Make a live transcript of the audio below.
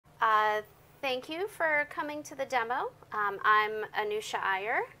thank you for coming to the demo. I'm Anusha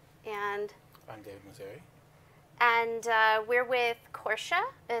Iyer, and I'm David Mazary. And we're with Corsha.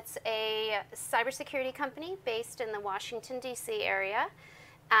 It's a cybersecurity company based in the Washington, D.C. area.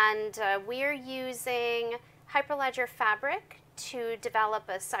 And we're using Hyperledger Fabric to develop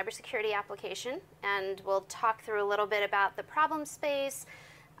a cybersecurity application. And we'll talk through a little bit about the problem space,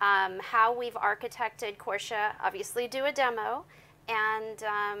 how we've architected Corsha, obviously do a demo, and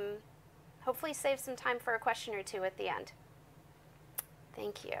hopefully save some time for a question or two at the end.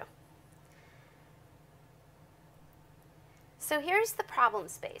 Thank you. So here's the problem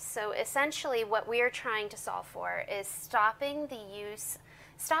space. So essentially what we are trying to solve for is stopping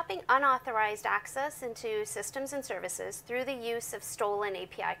unauthorized access into systems and services through the use of stolen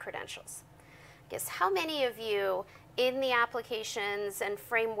API credentials. I guess how many of you in the applications and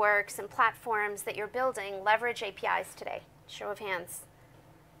frameworks and platforms that you're building leverage APIs today? Show of hands.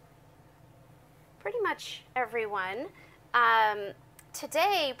 Pretty much everyone.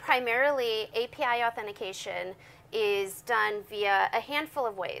 Today, primarily, API authentication is done via a handful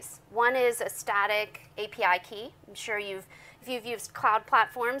of ways. One is a static API key. I'm sure if you've used cloud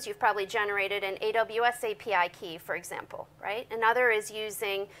platforms, you've probably generated an AWS API key, for example, right? Another is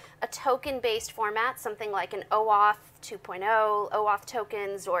using a token-based format, something like an OAuth 2.0, OAuth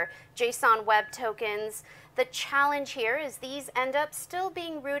tokens, or JSON web tokens. The challenge here is these end up still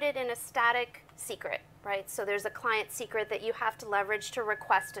being rooted in a static secret, right? So there's a client secret that you have to leverage to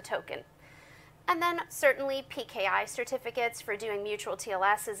request a token. And then certainly PKI certificates for doing mutual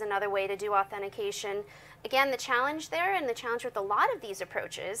TLS is another way to do authentication. Again, the challenge there, and the challenge with a lot of these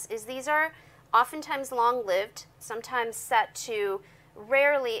approaches, is these are oftentimes long-lived, sometimes set to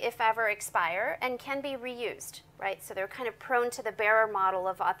rarely, if ever, expire, and can be reused, right? So they're kind of prone to the bearer model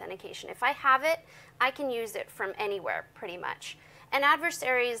of authentication. If I have it, I can use it from anywhere, pretty much. And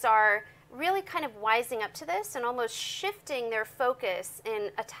adversaries are really kind of wising up to this and almost shifting their focus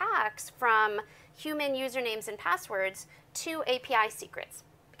in attacks from human usernames and passwords to API secrets,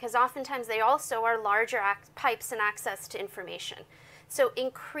 because oftentimes they also are larger pipes and access to information. So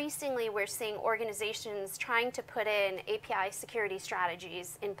increasingly we're seeing organizations trying to put in API security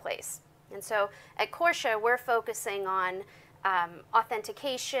strategies in place. And so at Corsha, we're focusing on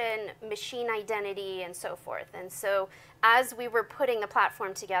authentication, machine identity, and so forth. And so as we were putting the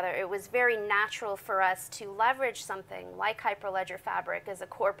platform together, it was very natural for us to leverage something like Hyperledger Fabric as a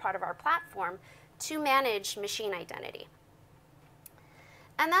core part of our platform to manage machine identity.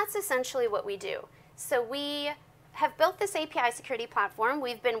 And that's essentially what we do. So we have built this API security platform.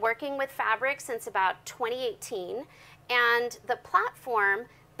 We've been working with Fabric since about 2018, and the platform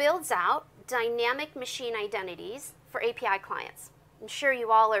builds out dynamic machine identities for API clients. I'm sure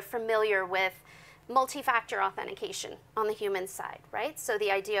you all are familiar with multi-factor authentication on the human side, right? So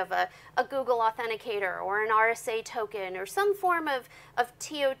the idea of a Google Authenticator or an RSA token or some form of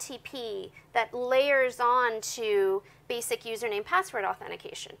TOTP that layers on to basic username password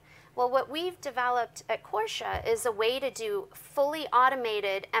authentication. Well, what we've developed at Corsha is a way to do fully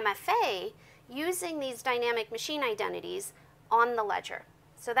automated MFA using these dynamic machine identities on the ledger.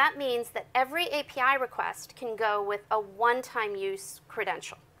 So that means that every API request can go with a one-time use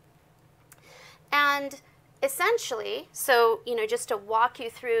credential. And essentially, so just to walk you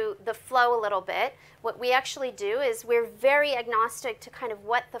through the flow a little bit, what we actually do is we're very agnostic to kind of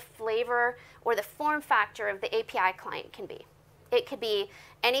what the flavor or the form factor of the API client can be. It could be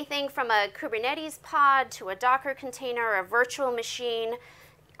anything from a Kubernetes pod to a Docker container, a virtual machine,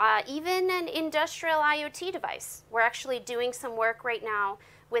 even an industrial IoT device. We're actually doing some work right now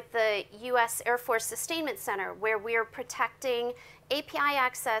with the U.S. Air Force Sustainment Center, where we're protecting API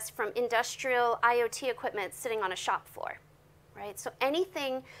access from industrial IoT equipment sitting on a shop floor, right? So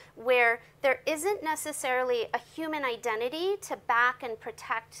anything where there isn't necessarily a human identity to back and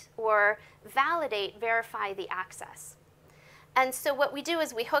protect or verify the access. And so what we do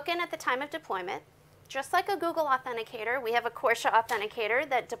is we hook in at the time of deployment. Just like a Google Authenticator, we have a Corsha Authenticator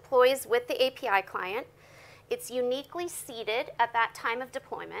that deploys with the API client. It's uniquely seated at that time of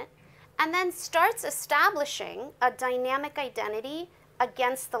deployment, and then starts establishing a dynamic identity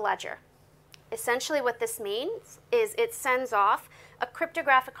against the ledger. Essentially what this means is it sends off a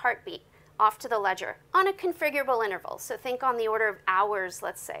cryptographic heartbeat off to the ledger on a configurable interval. So think on the order of hours,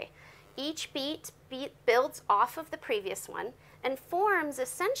 let's say. Each beat builds off of the previous one and forms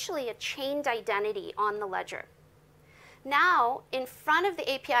essentially a chained identity on the ledger. Now, in front of the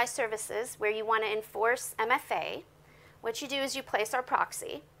API services where you want to enforce MFA, what you do is you place our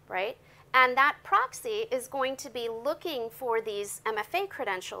proxy, right? And that proxy is going to be looking for these MFA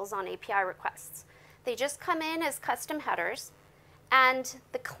credentials on API requests. They just come in as custom headers, And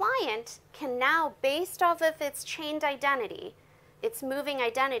the client can now, based off of its chained identity, its moving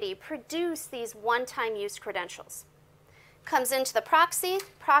identity, produce these one-time use credentials. Comes into the proxy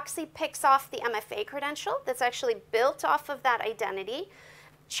picks off the MFA credential that's actually built off of that identity,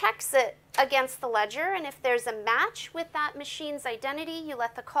 checks it against the ledger, and if there's a match with that machine's identity, you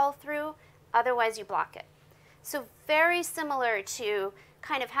let the call through, otherwise you block it. So very similar to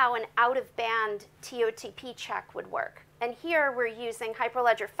kind of how an out-of-band TOTP check would work. And here we're using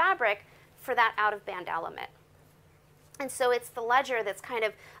Hyperledger Fabric for that out-of-band element. And so it's the ledger that's kind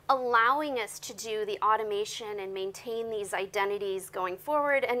of allowing us to do the automation and maintain these identities going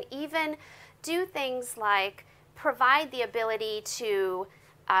forward, and even do things like provide the ability to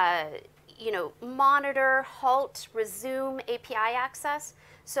monitor, halt, resume API access.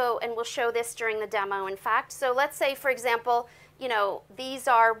 So, and we'll show this during the demo, in fact. So let's say, for example, these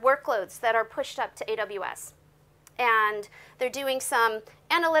are workloads that are pushed up to AWS. And they're doing some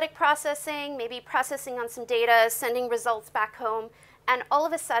analytic processing, maybe processing on some data, sending results back home. And all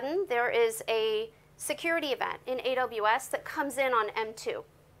of a sudden, there is a security event in AWS that comes in on M2,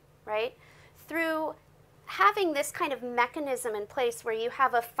 right? Through having this kind of mechanism in place where you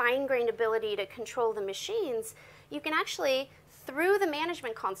have a fine-grained ability to control the machines, you can actually, through the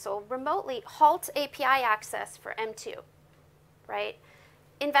management console, remotely halt API access for M2, right?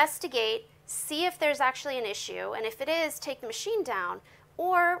 Investigate, see if there's actually an issue, and if it is, take the machine down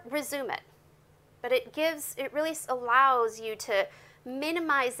or resume it. But it really allows you to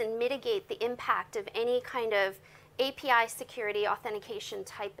minimize and mitigate the impact of any kind of API security authentication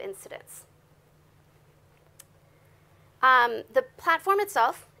type incidents. The platform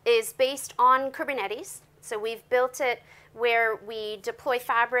itself is based on Kubernetes. So we've built it where we deploy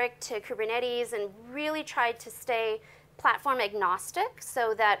Fabric to Kubernetes and really tried to stay platform agnostic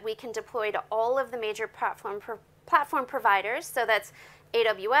so that we can deploy to all of the major platform providers. So that's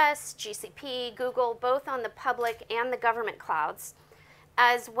AWS, GCP, Google, both on the public and the government clouds,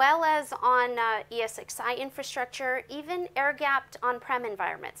 as well as on ESXi infrastructure, even air-gapped on-prem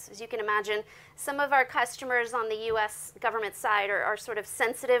environments. As you can imagine, some of our customers on the US government side are sort of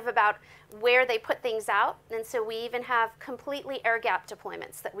sensitive about where they put things out, and so we even have completely air-gapped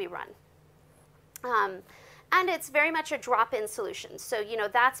deployments that we run. And it's very much a drop-in solution. So,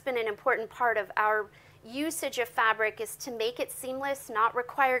 that's been an important part of our usage of Fabric, is to make it seamless, not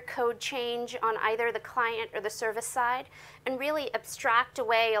require code change on either the client or the service side, and really abstract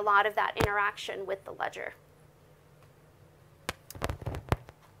away a lot of that interaction with the ledger.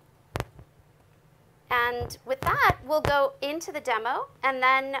 And with that, we'll go into the demo and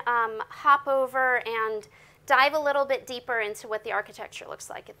then hop over and dive a little bit deeper into what the architecture looks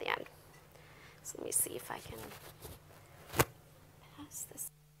like at the end. So let me see if I can pass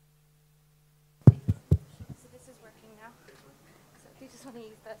this. So this is working now. So if you just want to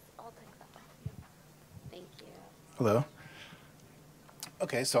use this, I'll take that off. Thank you. Hello.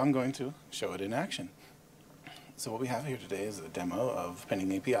 Okay, so I'm going to show it in action. So what we have here today is a demo of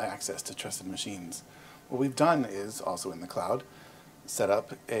pending API access to trusted machines. What we've done is, also in the cloud, set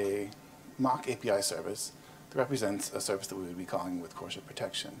up a mock API service that represents a service that we would be calling with Corsha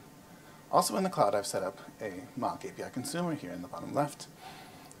protection. Also in the cloud, I've set up a mock API consumer here in the bottom left.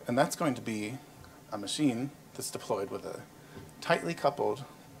 And that's going to be a machine that's deployed with a tightly coupled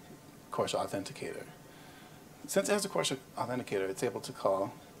Corsha authenticator. Since it has a Corsha authenticator, it's able to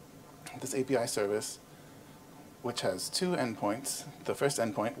call this API service, which has two endpoints. The first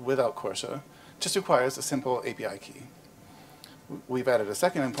endpoint, without Corsha, just requires a simple API key. We've added a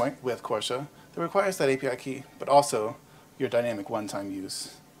second endpoint with Corsha that requires that API key, but also your dynamic one-time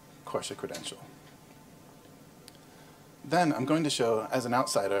use Corsha credential. Then I'm going to show, as an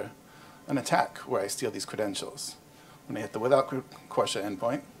outsider, an attack where I steal these credentials. When I hit the without Corsha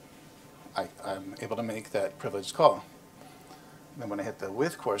endpoint, I'm able to make that privileged call. And then when I hit the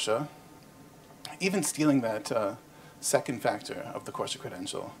with Corsha, even stealing that second factor of the Corsha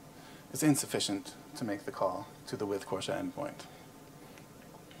credential is insufficient to make the call to the with Corsha endpoint.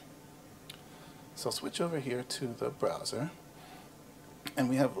 So I'll switch over here to the browser. And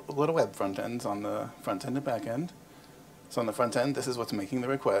we have little web front ends on the front end and back end. So on the front end, this is what's making the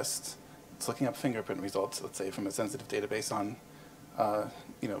request. It's looking up fingerprint results, let's say from a sensitive database on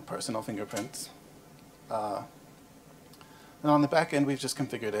personal fingerprints. And on the back end, we've just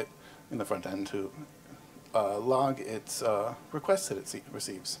configured it in the front end to log its requests that it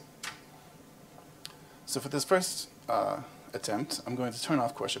receives. So for this first attempt, I'm going to turn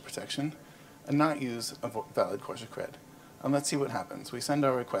off Corsha protection and not use a valid Corsha cred. And let's see what happens. We send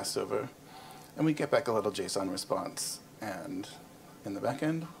our request over, and we get back a little JSON response. And in the back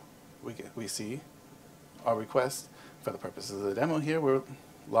end, we see our request For the purposes of the demo here, we're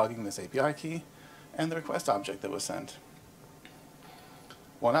logging this API key and the request object that was sent.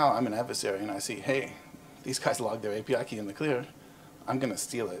 Well, now I'm an adversary and I see, hey, these guys logged their API key in the clear. I'm going to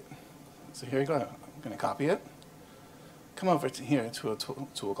steal it. So here you go. I'm going to copy it. Come over to here to a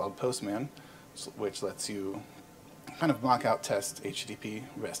tool called Postman, which lets you kind of mock out test HTTP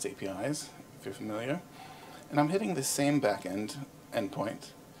REST APIs, if you're familiar. And I'm hitting the same backend endpoint.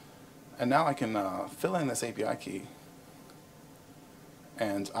 And now I can fill in this API key,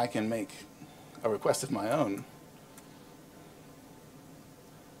 and I can make a request of my own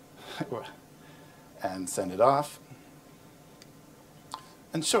and send it off.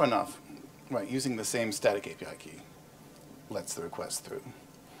 And sure enough, right, using the same static API key lets the request through.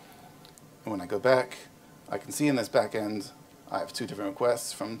 And when I go back, I can see in this backend I have two different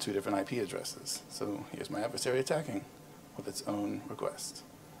requests from two different IP addresses. So here's my adversary attacking with its own request.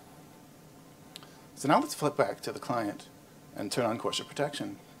 So now let's flip back to the client and turn on Corsha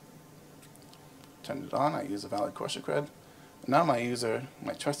protection. Turn it on, I use a valid Corsha cred. And now my user,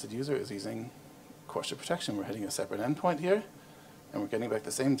 my trusted user, is using Corsha protection. We're hitting a separate endpoint here, and we're getting back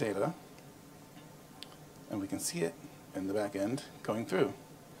the same data. And we can see it in the back end going through.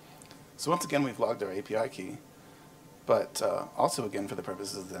 So once again, we've logged our API key. But also, again, for the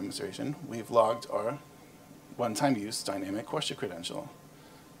purposes of the demonstration, we've logged our one-time use dynamic Corsha credential.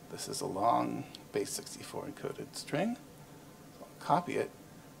 This is a long base64 encoded string. So I'll copy it.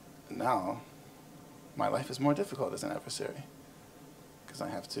 And now, my life is more difficult as an adversary, because I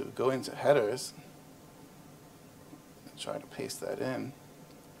have to go into headers and try to paste that in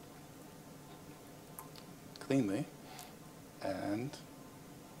cleanly, and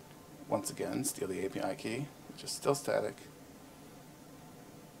once again, steal the API key, which is still static.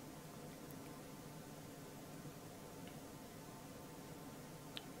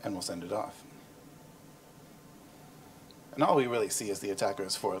 And we'll send it off. And all we really see is the attacker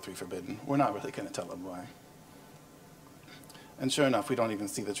is 403 forbidden. We're not really going to tell them why. And sure enough, we don't even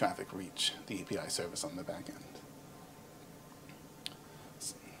see the traffic reach the API service on the back end.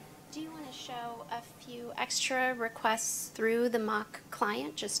 Do you want to show a few extra requests through the mock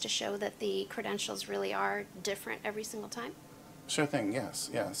client just to show that the credentials really are different every single time? Sure thing, yes.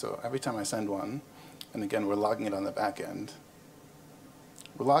 Yeah, so every time I send one, and again, we're logging it on the back end,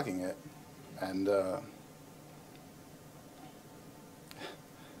 we're logging it, and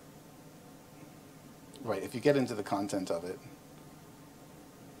right, if you get into the content of it,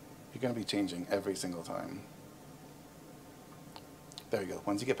 you're going to be changing every single time. There you go.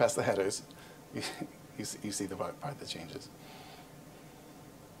 Once you get past the headers, you see the part that changes.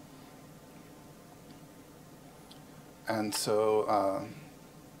 And so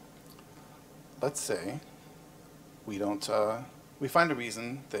let's say we find a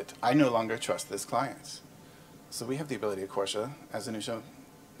reason that I no longer trust this client. So we have the ability at Corsha, as Anusha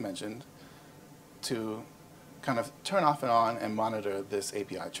mentioned, to kind of turn off and on and monitor this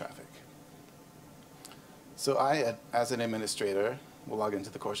API traffic. So I, as an administrator, will log into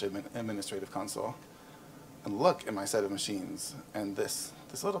the Corsha administrative console and look at my set of machines, and this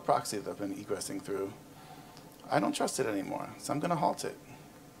little proxy that I've been egressing through, I don't trust it anymore, so I'm going to halt it.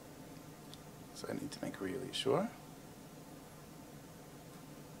 So I need to make really sure.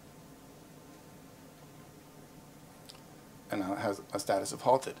 And now it has a status of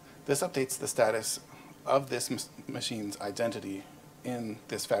halted. This updates the status of this machine's identity in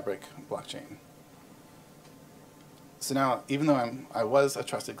this Fabric blockchain. So now, even though I was a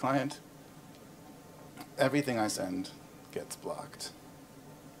trusted client, everything I send gets blocked.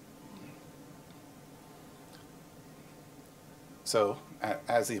 So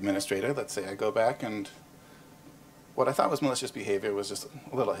as the administrator, let's say I go back and what I thought was malicious behavior was just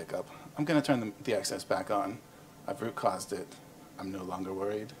a little hiccup. I'm going to turn the access back on. I've root caused it. I'm no longer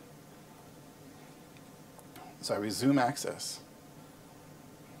worried. So I resume access.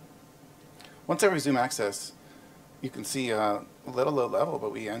 Once I resume access, you can see a little low level,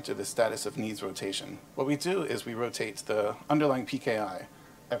 but we enter the status of needs rotation. What we do is we rotate the underlying PKI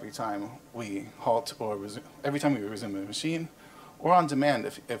every time we halt or every time we resume a machine, or on demand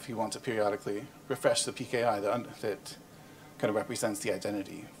if you want to periodically refresh the PKI that kind of represents the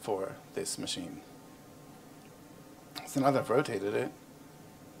identity for this machine. So now that I've rotated it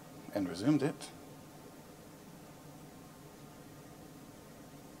and resumed it,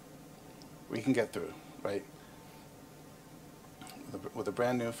 we can get through, right? With a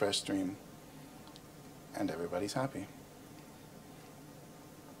brand new, fresh stream, and everybody's happy.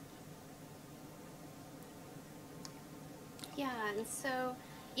 Yeah, and so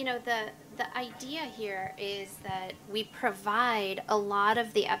you know, the idea here is that we provide a lot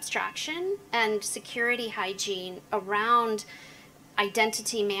of the abstraction and security hygiene around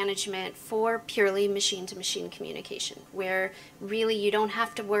identity management for purely machine-to-machine communication, where really you don't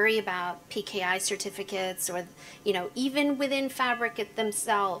have to worry about PKI certificates or, you know, even within Fabric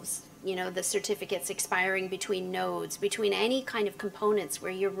themselves, you know, the certificates expiring between nodes, between any kind of components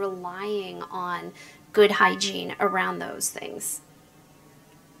where you're relying on good hygiene around those things.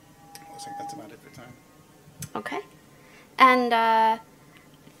 Looks like that's about it for time. Okay. And I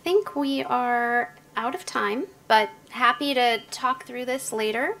think we are out of time, but happy to talk through this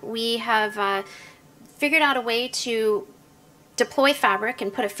later. We have figured out a way to deploy Fabric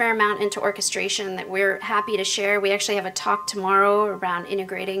and put a fair amount into orchestration that we're happy to share. We actually have a talk tomorrow around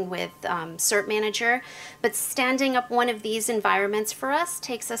integrating with Cert Manager, but standing up one of these environments for us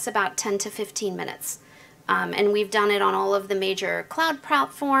takes us about 10 to 15 minutes. And we've done it on all of the major cloud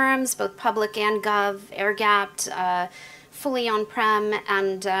platforms, both public and gov, air-gapped, fully on-prem,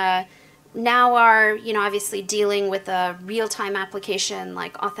 and now are, you know, obviously dealing with a real-time application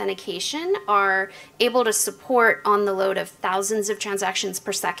like authentication, are able to support on the load of thousands of transactions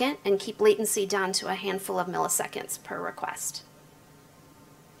per second and keep latency down to a handful of milliseconds per request.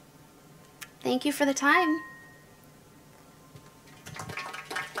 Thank you for the time.